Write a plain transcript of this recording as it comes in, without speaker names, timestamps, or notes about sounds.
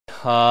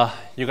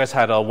You guys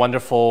had a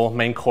wonderful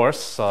main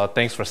course.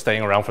 Thanks for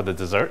staying around for the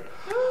dessert.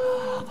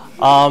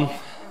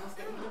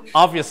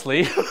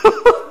 Obviously,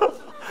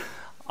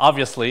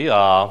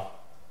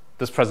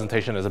 this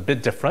presentation is a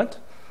bit different,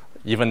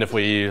 even if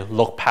we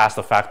look past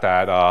the fact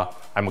that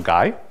I'm a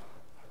guy.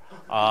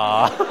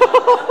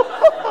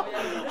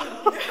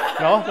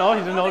 No, you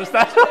didn't notice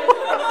that?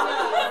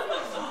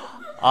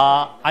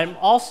 I'm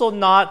also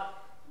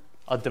not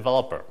a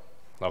developer,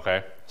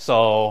 okay?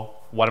 So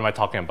what am I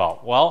talking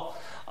about? Well,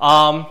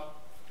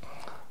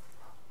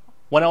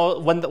 when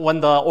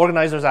the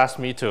organizers asked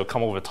me to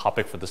come up with a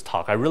topic for this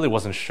talk, I really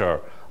wasn't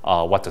sure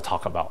what to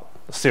talk about,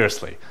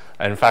 seriously.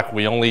 And in fact,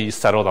 we only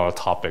settled on a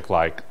topic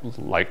like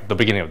the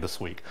beginning of this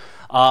week.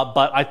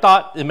 But I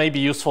thought it may be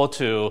useful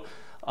to,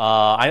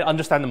 I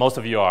understand that most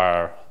of you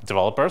are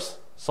developers,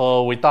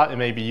 so we thought it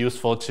may be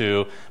useful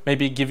to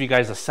maybe give you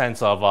guys a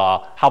sense of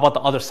how about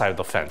the other side of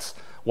the fence?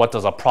 What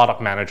does a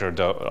product manager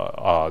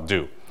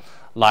do?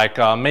 Like,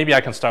 maybe I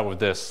can start with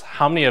this.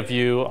 How many of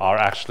you are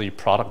actually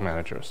product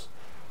managers?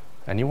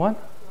 Anyone?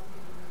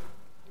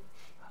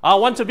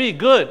 Want to be,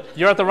 good.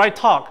 You're at the right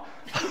talk.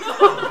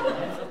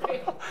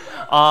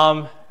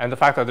 And the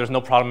fact that there's no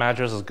product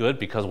managers is good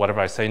because whatever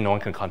I say, no one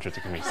can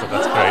contradict me, so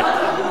that's great.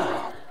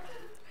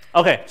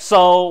 Okay,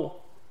 so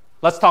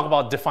let's talk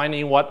about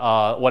defining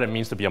what it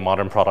means to be a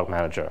modern product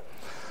manager.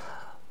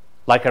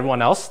 Like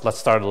everyone else, let's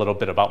start a little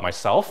bit about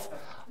myself.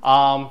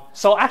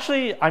 So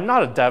actually, I'm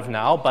not a dev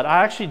now, but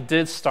I actually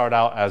did start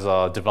out as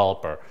a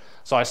developer.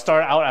 So I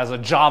started out as a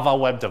Java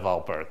web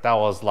developer. That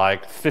was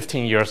like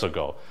 15 years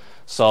ago.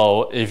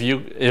 So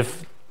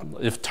if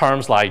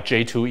terms like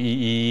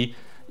J2EE,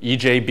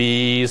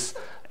 EJBs,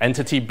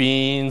 entity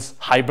beans,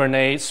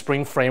 Hibernate,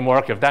 Spring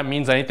Framework, if that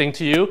means anything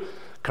to you,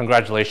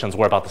 congratulations,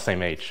 we're about the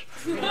same age.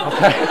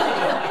 Okay.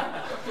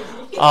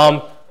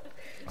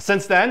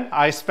 Since then,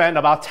 I spent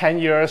about 10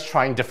 years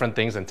trying different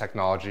things in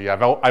technology.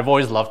 I've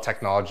always loved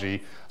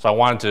technology, so I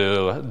wanted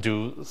to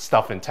do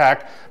stuff in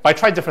tech. But I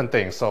tried different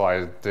things. So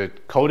I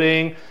did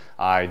coding,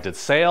 I did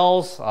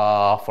sales.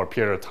 For a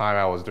period of time,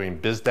 I was doing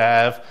biz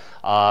dev.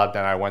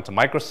 Then I went to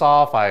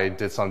Microsoft. I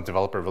did some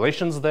developer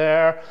relations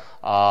there,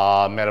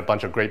 met a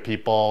bunch of great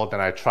people.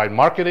 Then I tried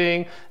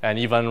marketing, and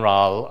even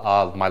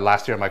my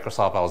last year at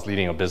Microsoft, I was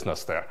leading a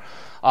business there.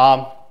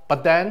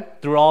 But then,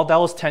 through all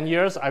those 10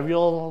 years, I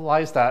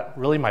realized that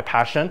really my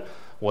passion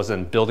was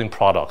in building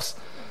products.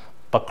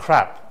 But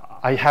crap,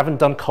 I haven't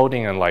done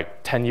coding in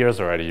like 10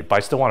 years already, but I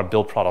still want to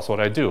build products. What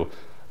do I do?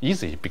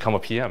 Easy, become a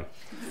PM.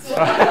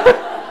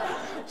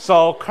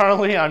 So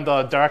currently, I'm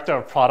the director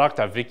of product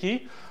at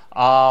Viki.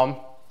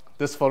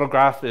 This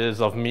photograph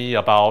is of me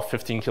about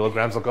 15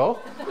 kilograms ago.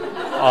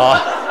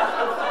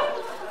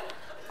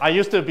 I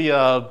used to be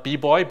a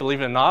b-boy, believe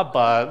it or not,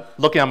 but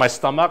looking at my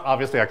stomach,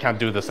 obviously I can't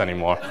do this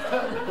anymore.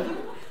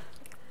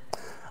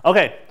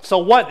 Okay, so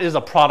what is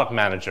a product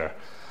manager?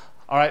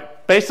 All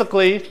right,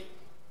 basically,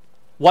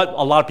 what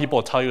a lot of people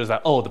will tell you is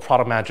that, oh, the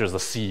product manager is the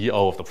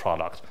CEO of the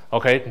product.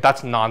 Okay,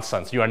 that's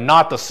nonsense. You are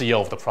not the CEO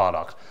of the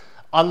product.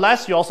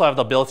 Unless you also have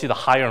the ability to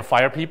hire and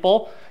fire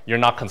people, you're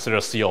not considered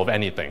a CEO of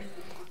anything.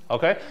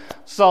 Okay,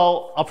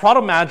 so a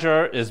product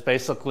manager is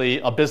basically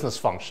a business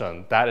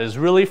function that is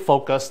really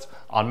focused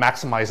on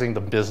maximizing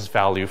the business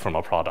value from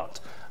a product.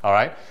 All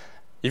right,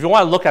 if you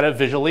want to look at it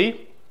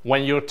visually,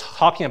 when you're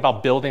talking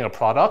about building a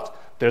product,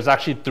 there's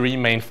actually three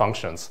main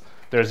functions.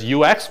 There's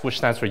UX, which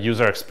stands for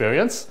user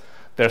experience.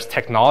 There's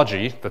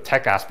technology, the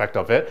tech aspect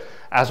of it,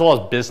 as well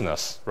as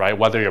business, right?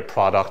 Whether your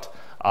product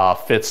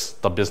fits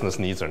the business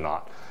needs or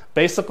not.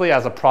 Basically,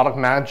 as a product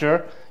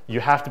manager,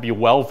 you have to be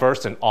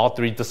well-versed in all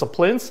three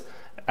disciplines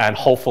and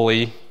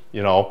hopefully,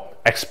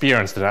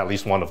 experienced in at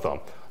least one of them.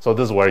 So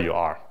this is where you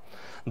are.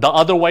 The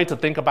other way to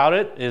think about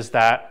it is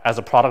that as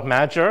a product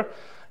manager,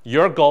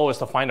 your goal is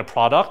to find a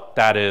product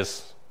that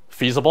is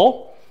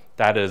feasible,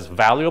 that is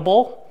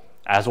valuable,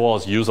 as well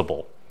as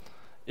usable.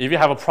 If you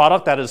have a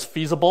product that is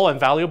feasible and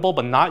valuable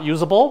but not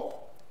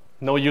usable,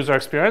 no user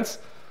experience,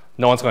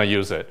 no one's going to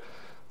use it.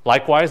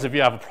 Likewise, if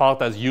you have a product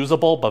that's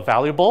usable but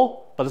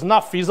valuable, but it's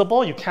not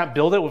feasible, you can't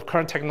build it with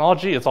current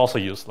technology, it's also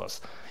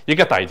useless. You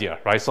get the idea,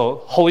 right?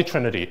 So holy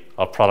trinity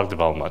of product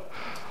development.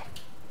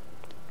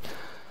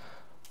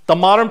 The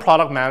modern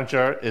product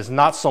manager is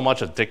not so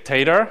much a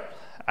dictator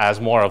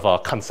as more of a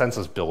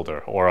consensus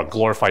builder or a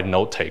glorified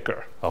note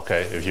taker,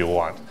 okay, if you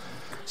want.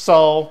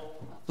 So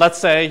let's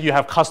say you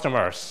have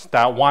customers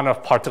that want a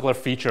particular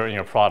feature in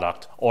your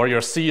product, or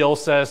your CEO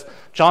says,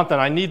 Jonathan,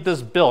 I need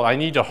this built. I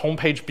need your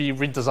homepage be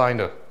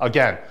redesigned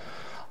again.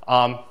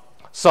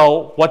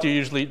 So what do you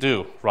usually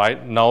do,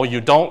 right? No, you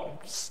don't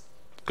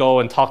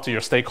go and talk to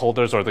your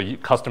stakeholders or the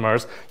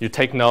customers. You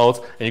take notes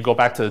and you go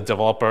back to the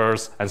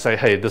developers and say,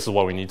 hey, this is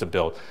what we need to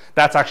build.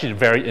 That's actually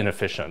very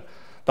inefficient.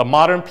 The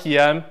modern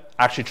PM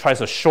actually tries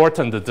to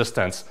shorten the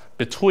distance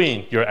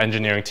between your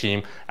engineering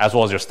team as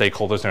well as your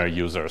stakeholders and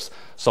your users.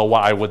 So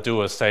what I would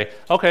do is say,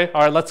 okay,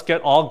 all right, let's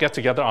all get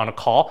together on a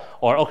call,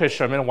 or okay,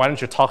 Sherman, why don't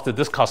you talk to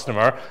this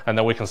customer and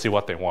then we can see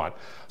what they want.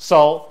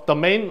 So the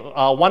main,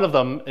 one of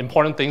the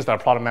important things that a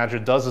product manager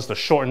does is to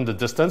shorten the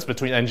distance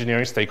between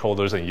engineering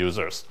stakeholders and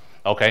users,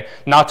 okay?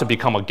 Not to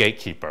become a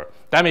gatekeeper.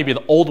 That may be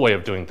the old way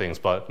of doing things,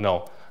 but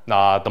no,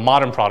 the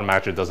modern product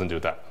manager doesn't do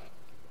that,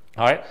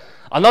 all right?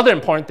 Another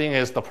important thing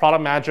is the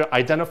product manager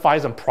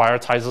identifies and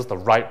prioritizes the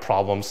right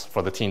problems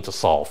for the team to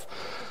solve.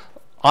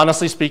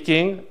 Honestly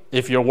speaking,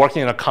 if you're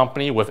working in a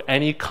company with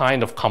any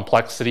kind of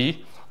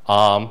complexity,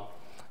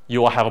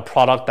 you will have a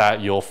product that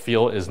you'll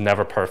feel is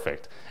never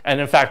perfect. And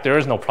in fact, there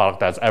is no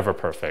product that's ever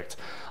perfect.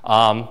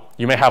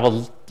 You may have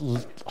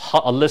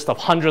a list of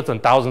hundreds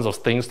and thousands of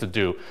things to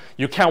do.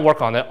 You can't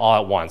work on it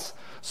all at once.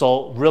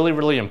 So really,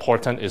 really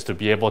important is to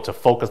be able to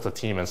focus the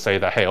team and say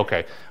that, hey,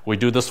 okay, we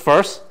do this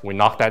first, we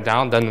knock that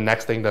down, then the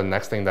next thing, then the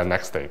next thing, then the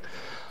next thing.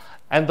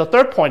 And the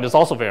third point is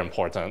also very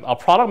important. A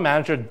product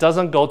manager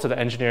doesn't go to the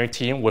engineering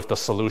team with the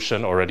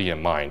solution already in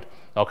mind,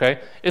 okay?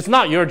 It's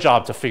not your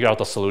job to figure out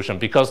the solution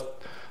because,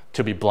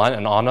 to be blunt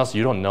and honest,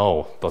 you don't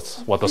know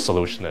what the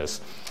solution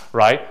is,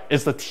 right?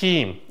 It's the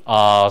team's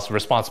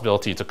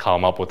responsibility to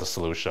come up with the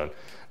solution.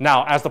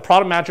 Now, as the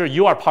product manager,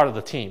 you are part of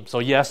the team. So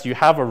yes, you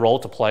have a role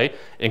to play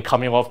in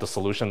coming up with the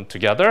solution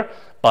together,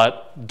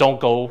 but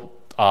don't go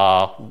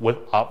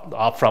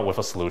up front with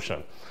a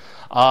solution.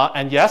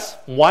 And yes,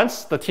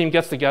 once the team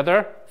gets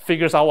together,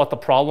 figures out what the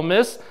problem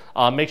is,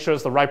 make sure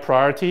it's the right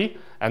priority,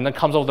 and then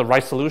comes up with the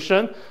right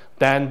solution,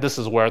 then this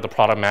is where the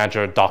product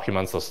manager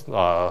documents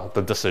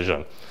the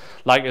decision.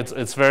 Like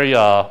it's very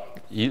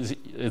easy,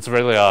 it's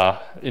really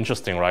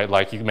interesting, right?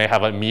 Like you may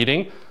have a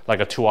meeting, like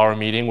a 2-hour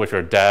meeting with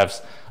your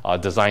devs,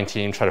 design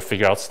team, try to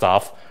figure out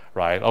stuff,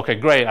 right? Okay,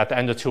 great. At the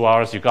end of 2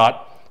 hours, you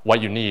got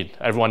what you need.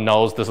 Everyone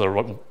knows this is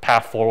a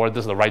path forward,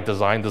 this is the right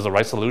design, this is the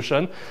right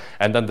solution.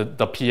 And then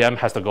the PM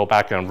has to go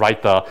back and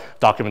write the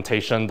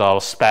documentation, the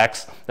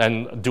specs,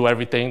 and do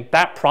everything.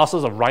 That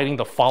process of writing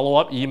the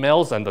follow-up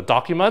emails and the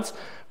documents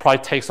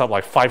probably takes up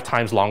like 5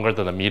 times longer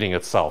than the meeting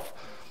itself.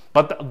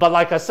 But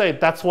like I say,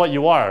 that's what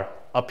you are.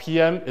 A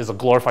PM is a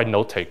glorified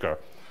note taker.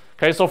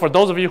 Okay, so for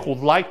those of you who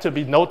like to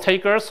be note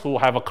takers, who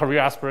have a career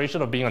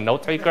aspiration of being a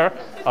note taker,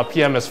 a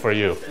PM is for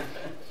you.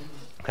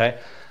 Okay,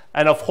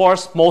 and of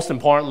course, most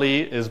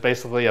importantly, is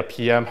basically a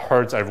PM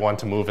herds everyone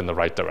to move in the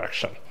right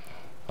direction.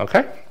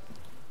 Okay,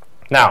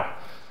 now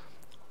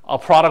a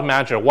product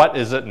manager, what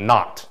is it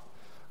not?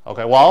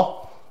 Okay,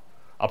 well,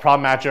 a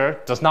product manager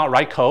does not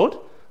write code.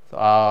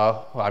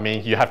 I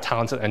mean, you have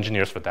talented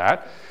engineers for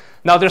that.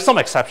 Now, there's some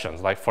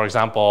exceptions. Like, for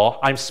example,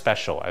 I'm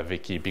special at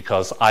Viki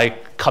because I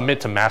commit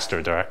to master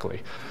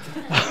directly.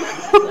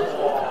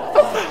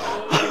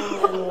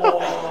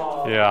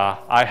 Yeah,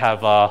 I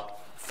have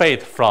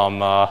faith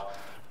from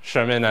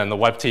Sherman and the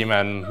web team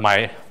and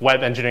my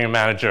web engineering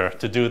manager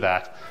to do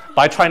that.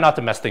 But I try not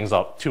to mess things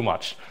up too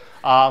much.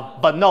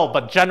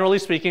 But generally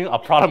speaking, a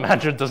product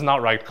manager does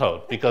not write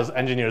code because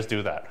engineers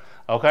do that,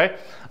 okay?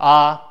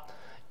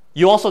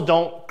 You also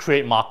don't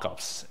create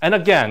mockups. And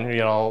again, you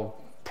know,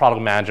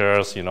 product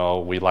managers, you know,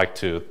 we like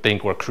to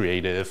think we're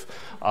creative.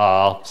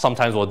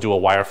 Sometimes we'll do a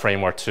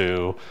wireframe or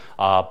two,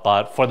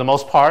 but for the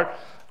most part,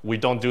 we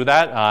don't do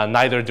that.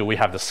 Neither do we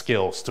have the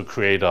skills to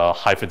create a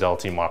high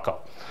fidelity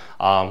markup.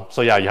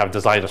 So yeah, you have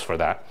designers for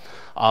that.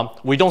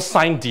 We don't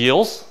sign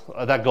deals.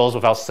 That goes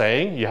without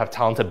saying. You have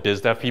talented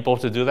biz dev people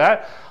to do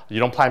that. You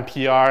don't plan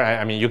PR.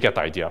 I mean, you get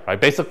the idea, right?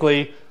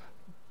 Basically,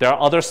 there are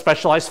other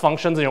specialized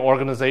functions in your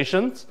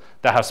organizations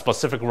that have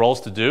specific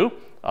roles to do.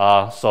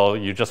 So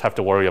you just have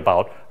to worry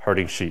about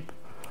herding sheep.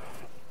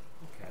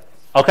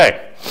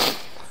 Okay.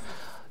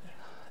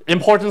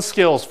 Important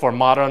skills for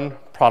modern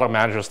product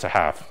managers to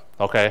have.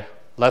 Okay.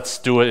 Let's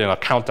do it in a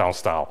countdown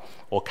style.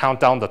 We'll count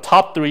down the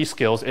top 3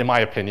 skills, in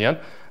my opinion,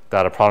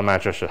 that a product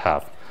manager should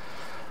have.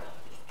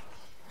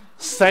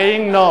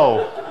 Saying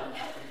no.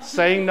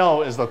 Saying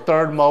no is the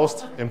 3rd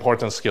most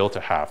important skill to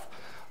have.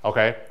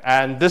 Okay.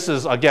 And this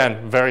is,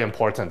 again, very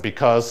important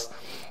because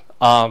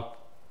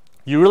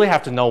you really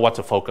have to know what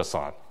to focus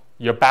on.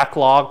 Your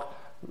backlog,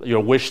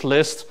 your wish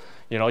list,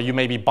 you know, you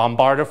may be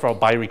bombarded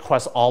by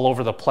requests all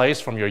over the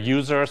place from your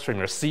users, from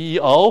your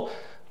CEO,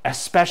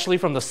 especially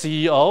from the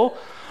CEO,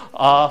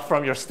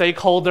 from your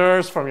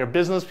stakeholders, from your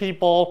business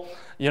people,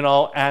 you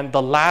know, and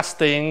the last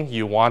thing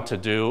you want to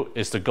do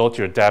is to go to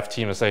your dev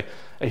team and say,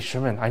 hey,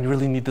 Sherman, I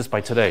really need this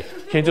by today.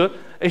 Can you do it?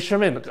 Hey,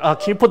 Sherman, can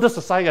you put this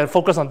aside and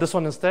focus on this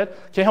one instead?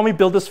 Can you help me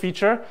build this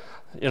feature?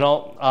 You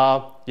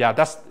know, yeah,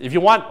 that's, if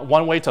you want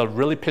one way to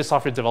really piss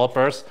off your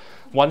developers,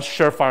 one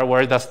surefire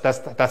way,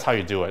 that's how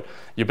you do it.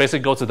 You basically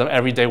go to them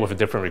every day with a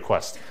different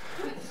request,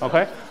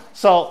 okay?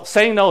 So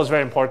saying no is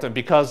very important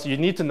because you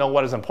need to know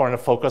what is important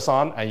to focus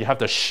on, and you have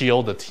to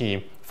shield the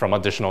team from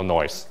additional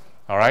noise,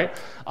 all right?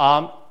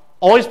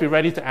 Always be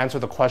ready to answer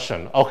the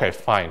question, okay,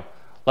 fine.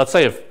 Let's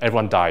say if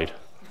everyone died,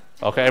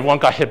 okay, everyone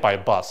got hit by a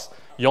bus.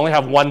 You only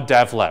have one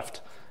dev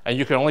left, and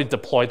you can only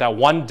deploy that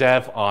one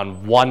dev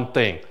on one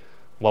thing.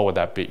 what would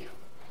that be?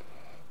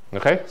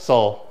 Okay,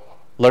 so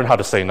learn how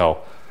to say no.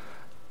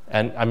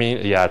 And I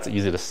mean, yeah, it's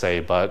easy to say,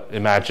 but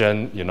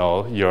imagine,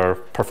 your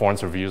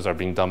performance reviews are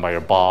being done by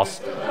your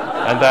boss,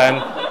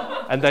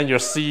 and then your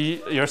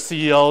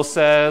CEO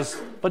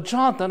says, "But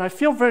Jonathan, I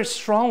feel very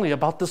strongly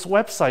about this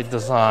website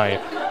design."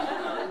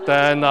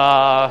 Then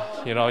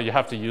you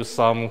have to use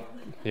some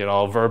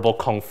verbal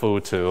kung fu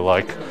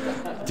to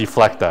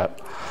deflect that.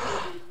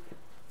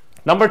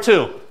 Number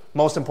 2,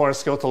 most important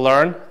skill to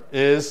learn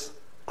is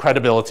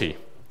credibility.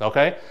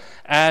 Okay,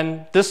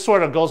 and this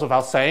sort of goes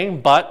without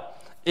saying, but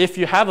if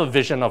you have a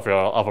vision of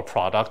a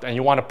product and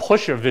you want to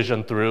push your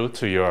vision through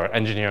to your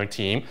engineering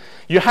team,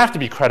 you have to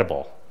be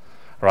credible,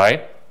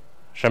 right?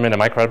 Sherman,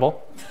 am I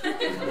credible?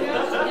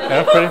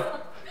 Yeah,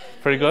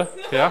 pretty good?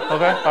 Yeah,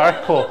 okay, all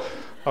right, cool.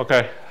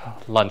 Okay,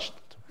 lunch.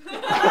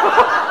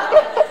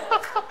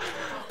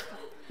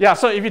 Yeah,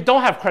 so if you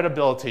don't have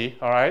credibility,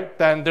 all right,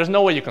 then there's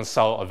no way you can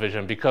sell a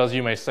vision, because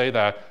you may say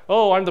that,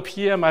 oh, I'm the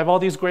PM, I have all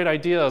these great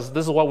ideas,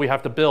 this is what we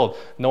have to build.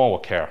 No one will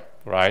care,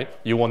 right?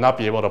 You will not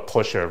be able to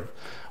push your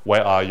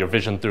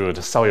vision through,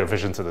 to sell your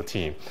vision to the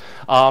team.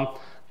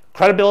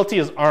 Credibility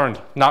is earned,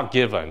 not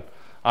given.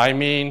 I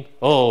mean,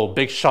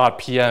 big shot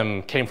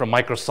PM came from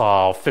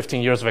Microsoft,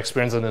 15 years of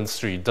experience in the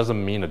industry,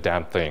 doesn't mean a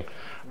damn thing,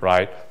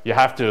 right? You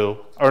have to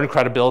earn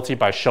credibility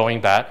by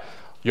showing that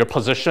your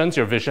positions,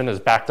 your vision is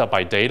backed up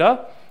by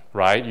data,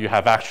 right? You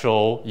have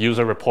actual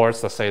user reports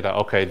that say that,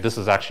 okay, this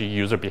is actually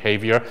user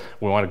behavior,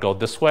 we want to go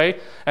this way.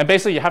 And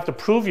basically, you have to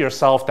prove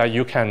yourself that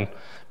you can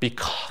be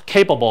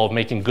capable of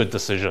making good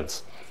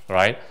decisions,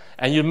 right?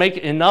 And you make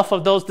enough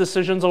of those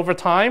decisions over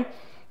time,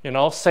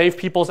 save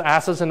people's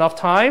asses enough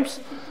times,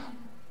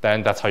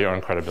 then that's how you earn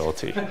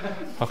credibility.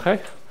 Okay?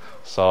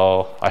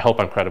 So I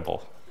hope I'm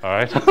credible. All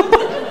right?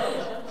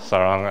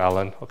 Sarang,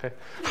 Alan. Okay.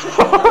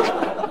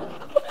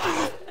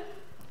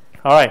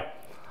 All right.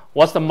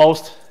 What's the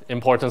most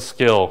important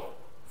skill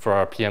for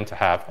our PM to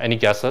have? Any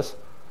guesses?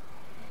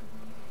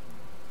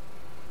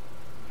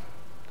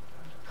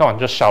 Come on,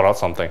 just shout out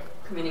something.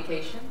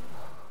 Communication?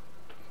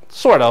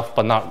 Sort of,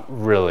 but not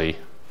really.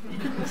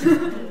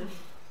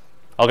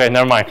 Okay,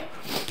 never mind.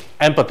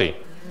 Empathy.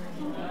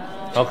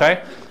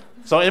 Okay?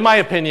 So in my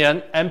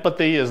opinion,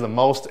 empathy is the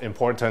most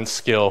important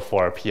skill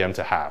for a PM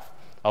to have.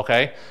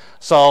 Okay?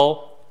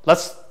 So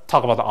let's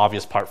talk about the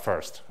obvious part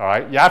first. All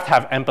right? You have to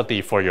have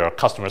empathy for your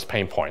customers'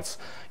 pain points.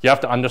 You have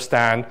to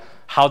understand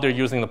how they're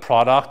using the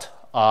product,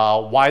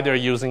 why they're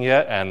using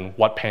it, and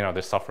what pain are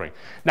they suffering.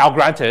 Now,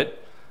 granted,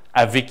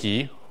 at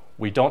Viki,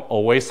 we don't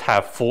always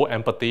have full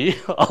empathy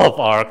of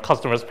our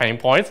customers' pain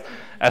points,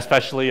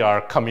 especially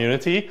our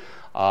community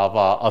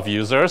of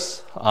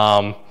users,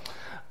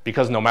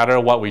 because no matter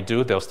what we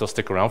do, they'll still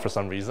stick around for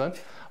some reason.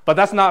 But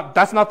that's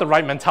not the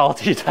right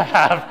mentality to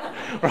have,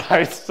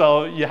 right?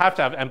 So you have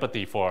to have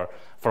empathy for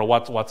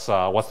what's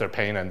their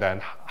pain, and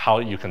then how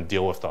you can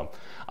deal with them.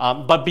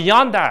 But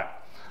beyond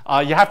that,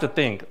 you have to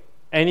think,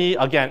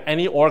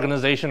 any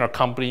organization or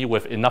company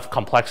with enough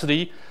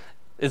complexity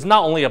is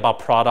not only about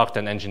product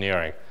and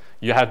engineering.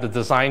 You have the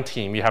design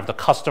team, you have the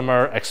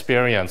customer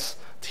experience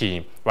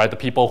team, right? The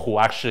people who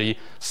actually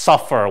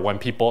suffer when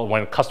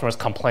customers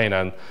complain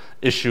and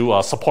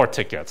issue support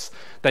tickets.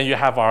 Then you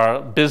have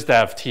our biz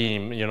dev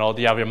team, you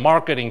have your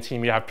marketing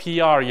team, you have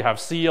PR, you have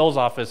CEO's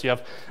office, you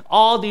have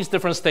all these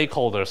different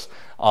stakeholders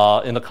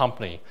in the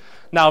company.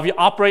 Now, if you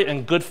operate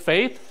in good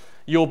faith,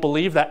 you'll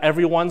believe that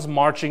everyone's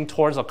marching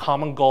towards a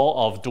common goal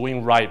of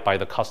doing right by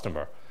the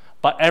customer.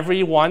 But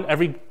every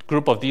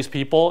group of these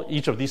people,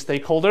 each of these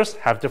stakeholders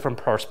have different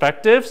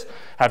perspectives,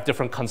 have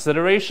different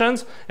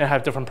considerations, and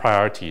have different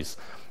priorities.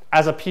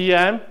 As a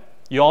PM,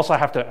 you also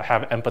have to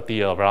have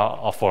empathy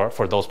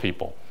for those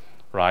people,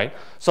 right?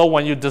 So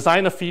when you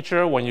design a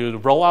feature, when you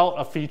roll out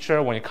a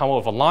feature, when you come up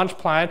with a launch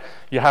plan,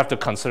 you have to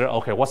consider,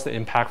 okay, what's the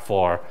impact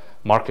for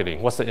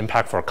marketing? What's the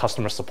impact for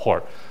customer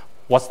support?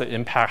 What's the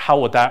impact? How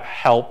would that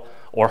help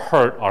or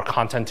hurt our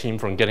content team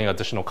from getting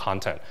additional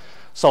content?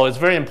 So it's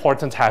very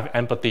important to have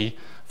empathy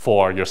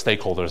for your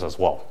stakeholders as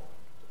well.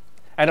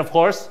 And of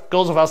course,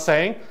 goes without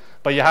saying,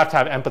 but you have to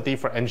have empathy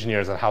for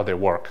engineers and how they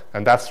work.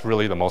 And that's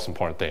really the most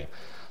important thing.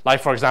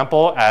 Like, for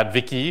example, at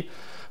Viki,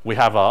 we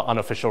have an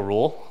unofficial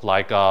rule,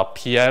 like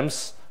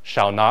PMs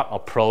shall not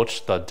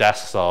approach the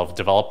desks of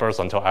developers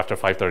until after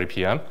 5:30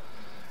 p.m.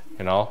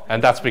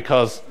 And that's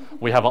because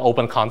we have an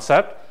open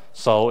concept.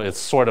 So it's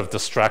sort of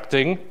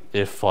distracting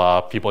if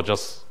people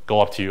just go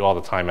up to you all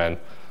the time and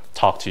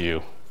talk to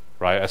you,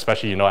 right?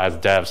 Especially, as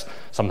devs,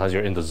 sometimes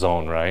you're in the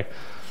zone, right?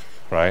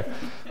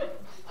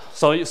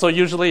 So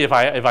usually if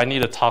I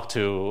need to talk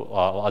to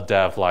a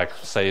dev, like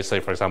say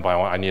for example,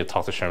 I need to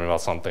talk to Sherman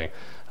about something,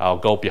 I'll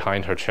go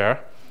behind her chair.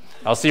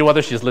 I'll see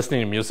whether she's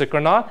listening to music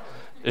or not.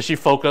 Is she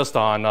focused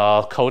on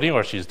coding,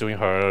 or she's doing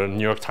her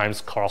New York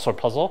Times crossword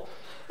puzzle?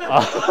 All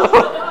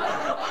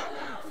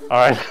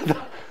right.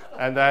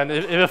 And then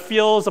if it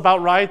feels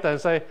about right, then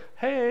say,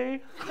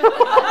 hey.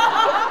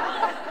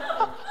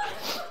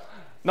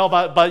 No,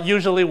 but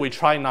usually we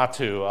try not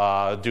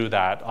to do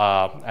that,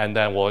 and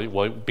then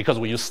because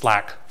we use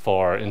Slack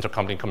for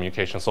intercompany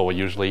communication, so we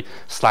usually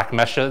Slack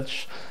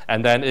message,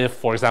 and then if,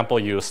 for example,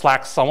 you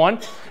Slack someone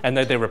and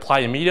then they reply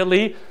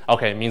immediately,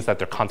 okay, it means that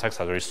their context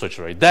has already switched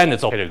already. Then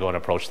it's okay to go and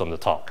approach them to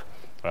talk,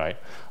 right?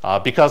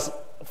 Because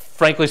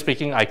frankly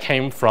speaking, I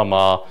came from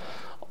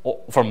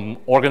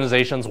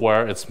organizations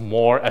where it's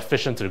more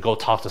efficient to go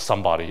talk to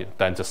somebody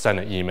than to send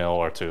an email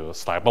or to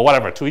Slack, but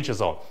whatever, to each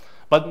his own.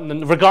 But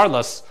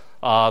regardless,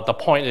 the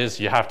point is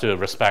you have to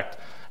respect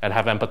and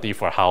have empathy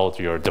for how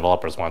your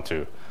developers want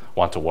to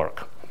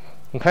work.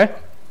 Okay?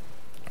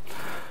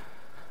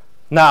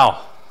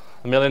 Now,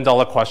 the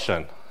million-dollar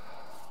question.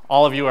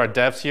 All of you are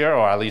devs here,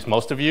 or at least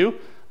most of you.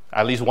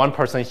 At least one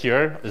person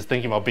here is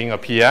thinking about being a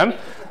PM.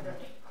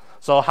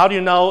 So how do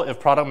you know if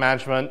product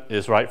management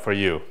is right for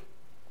you?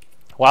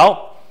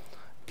 Well,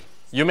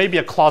 you may be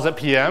a closet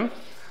PM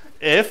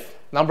if,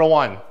 number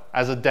one,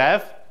 as a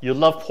dev, you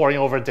love poring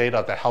over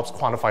data that helps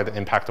quantify the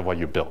impact of what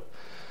you build.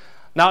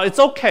 Now, it's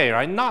okay,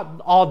 right?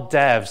 Not all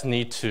devs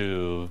need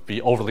to be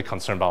overly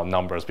concerned about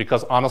numbers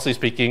because honestly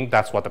speaking,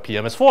 that's what the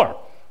PM is for,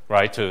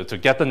 right? To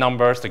get the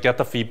numbers, to get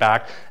the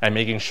feedback, and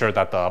making sure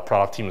that the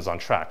product team is on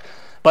track.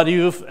 But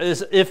if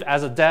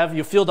as a dev,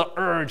 you feel the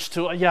urge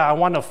to, I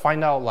want to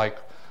find out like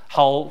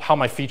how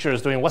my feature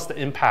is doing, what's the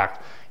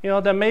impact,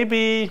 then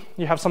maybe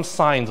you have some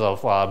signs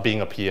of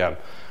being a PM,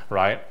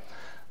 right?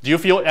 Do you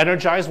feel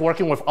energized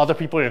working with other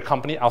people in your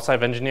company outside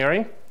of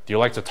engineering? Do you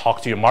like to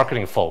talk to your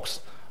marketing folks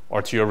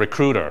or to your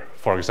recruiter,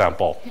 for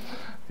example?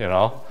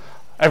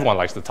 Everyone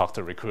likes to talk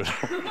to a recruiter.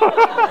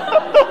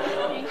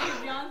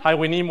 Hi,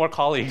 we need more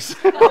colleagues.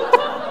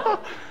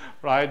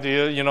 Right? Do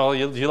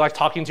you like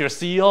talking to your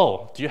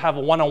CEO? Do you have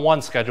a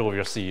one-on-one schedule with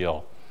your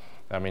CEO?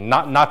 I mean,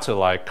 not to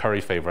like curry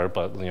favor,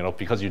 but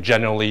because you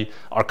genuinely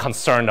are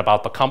concerned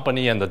about the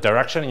company and the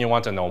direction and you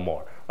want to know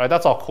more, right?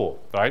 That's all cool,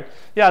 right?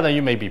 Yeah, then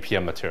you may be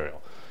PM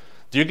material.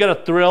 Do you get a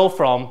thrill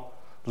from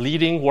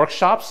leading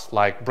workshops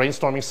like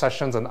brainstorming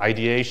sessions and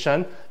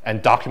ideation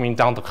and documenting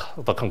down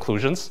the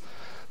conclusions?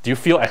 Do you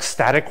feel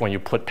ecstatic when you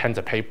put pen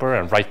to paper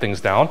and write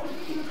things down?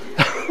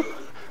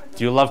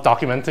 Do you love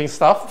documenting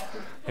stuff?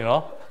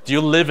 Do you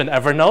live in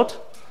Evernote?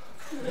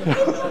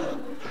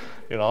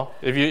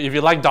 If you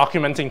like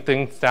documenting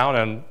things down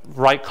and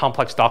write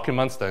complex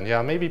documents, then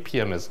yeah, maybe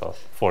PM is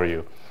for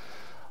you.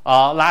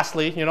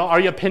 Lastly,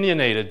 are you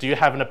opinionated? Do you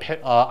have an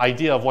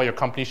idea of what your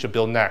company should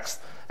build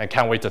next and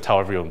can't wait to tell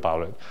everyone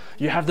about it?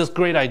 You have this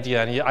great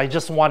idea and I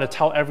just want to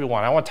tell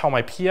everyone. I want to tell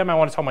my PM, I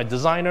want to tell my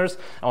designers,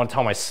 I want to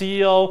tell my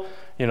CEO,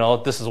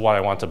 this is what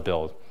I want to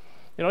build.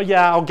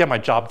 I'll get my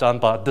job done,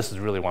 but this is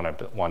really what I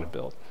want to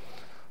build.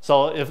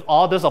 So if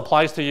all this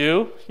applies to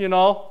you, you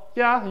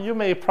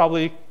may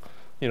probably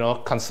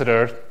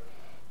consider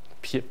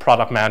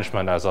product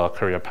management as a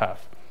career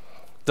path.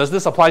 Does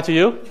this apply to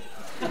you?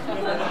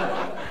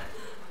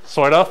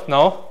 Sort of?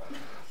 No?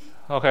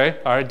 Okay.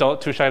 All right. Don't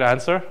too shy to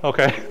answer.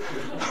 Okay.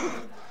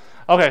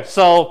 Okay.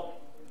 So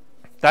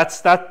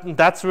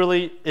that's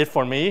really it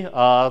for me.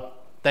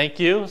 Thank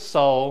you.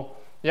 So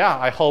yeah,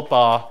 I hope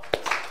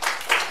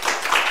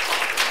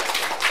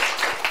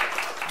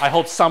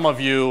some of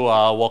you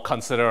will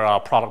consider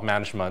product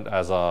management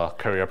as a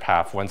career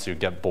path once you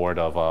get bored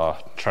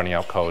of churning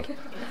out code.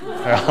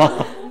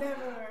 Never.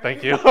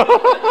 Thank you.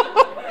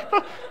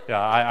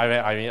 Yeah,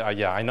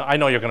 I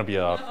know you're going to be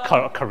a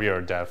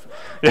career dev.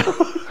 Yeah.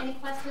 Any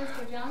questions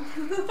for John?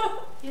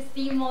 He's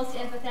the most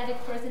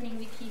empathetic person in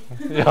Viki.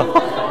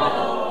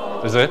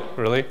 Yeah. Is it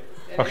really?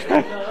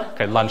 Okay.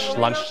 Okay. Lunch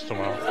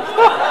tomorrow.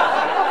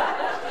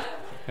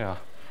 Yeah.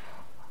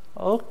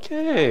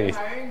 Okay.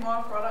 Hiring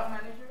more product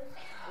managers?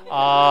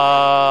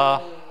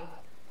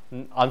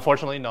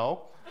 Unfortunately,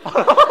 no.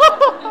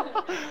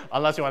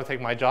 Unless you want to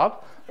take my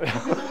job.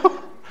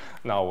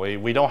 No,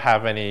 we don't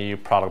have any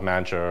product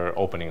manager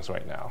openings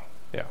right now.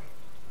 Yeah.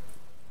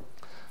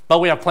 But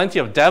we have plenty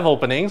of dev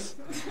openings.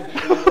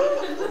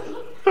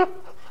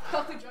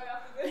 Talk to Joy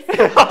after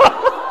this.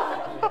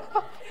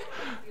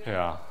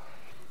 Yeah.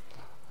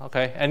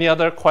 Okay. Any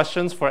other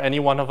questions for any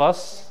one of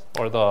us?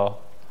 Or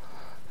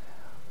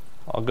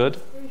all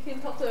good? You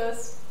can talk to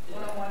us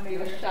one-on-one, but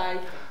you're shy.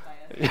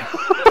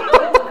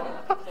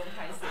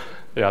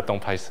 Yeah,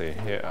 don't paiseh.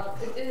 Yeah.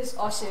 It is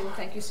awesome.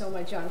 Thank you so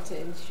much,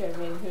 Jonathan,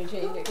 Sherman, Hui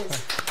Jane,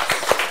 because